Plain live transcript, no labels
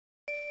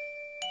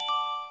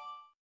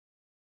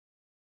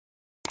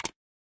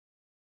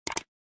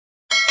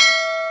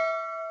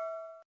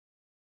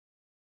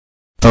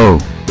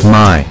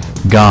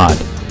God.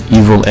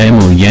 Evil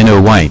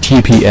Emiliano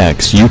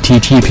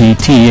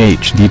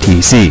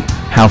YTPXUTTPTHDTC.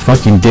 How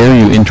fucking dare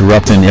you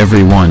interruptin'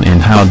 everyone,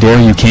 and how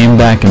dare you came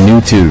back in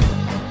YouTube.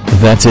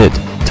 That's it,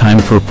 time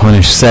for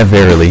punish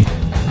severely.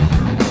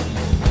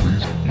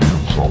 Please,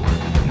 I'm sorry.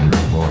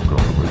 You're not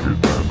gonna make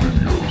it bad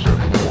videos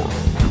anymore.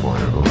 If I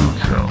had another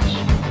chance.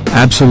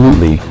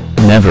 Absolutely,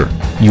 never.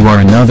 You are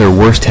another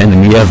worst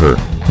enemy ever.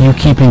 You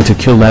keeping to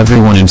kill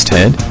everyone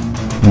instead?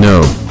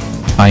 No.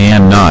 I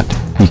am not,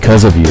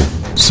 because of you.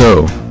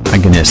 So,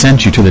 I'm gonna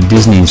send you to the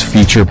Disney's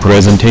feature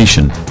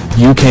presentation,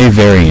 UK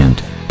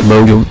variant,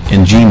 logo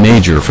in G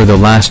major for the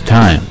last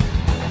time.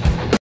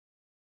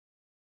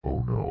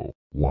 Oh no,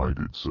 why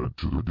did sent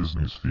to the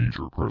Disney's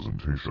feature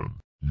presentation,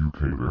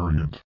 UK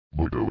variant,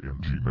 logo in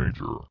G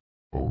major.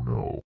 Oh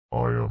no,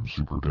 I am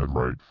super dead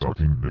right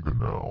fucking nigga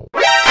now.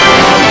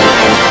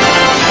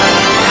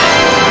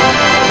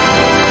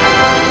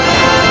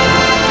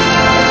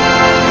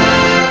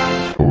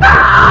 Oh no,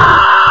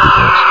 the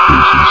next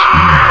face is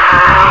screaming at the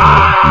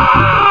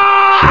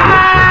so I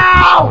can't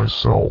piss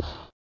myself.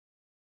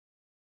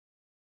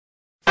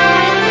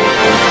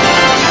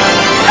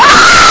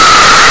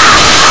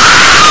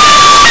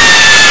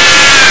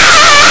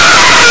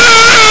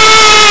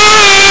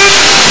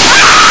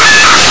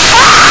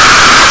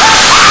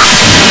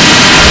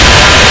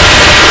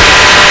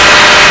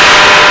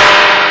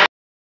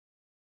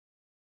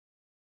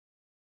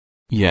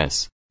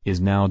 Yes, is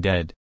now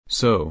dead.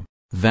 So,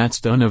 that's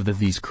done of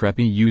these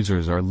crappy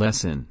users our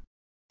lesson.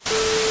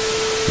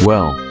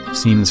 Well,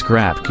 seems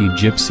Crapky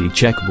Gypsy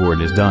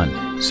Checkboard is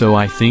done, so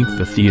I think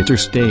the theater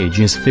stage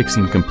is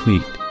fixing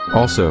complete.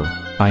 Also,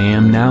 I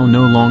am now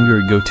no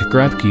longer go to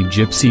Crapky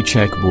Gypsy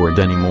Checkboard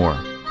anymore,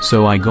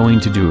 so I going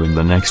to do in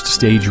the next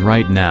stage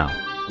right now.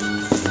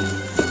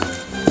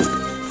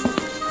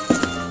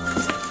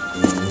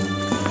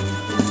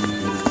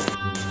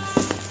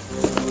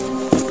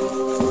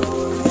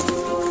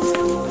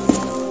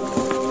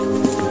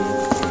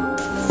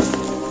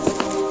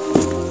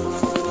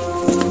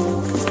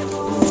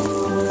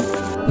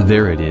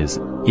 There it is,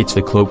 it's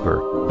the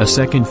Cloper. A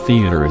second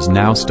theater is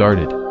now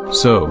started.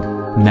 So,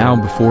 now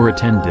before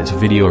attend this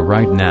video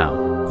right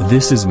now,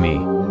 this is me,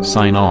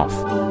 sign off.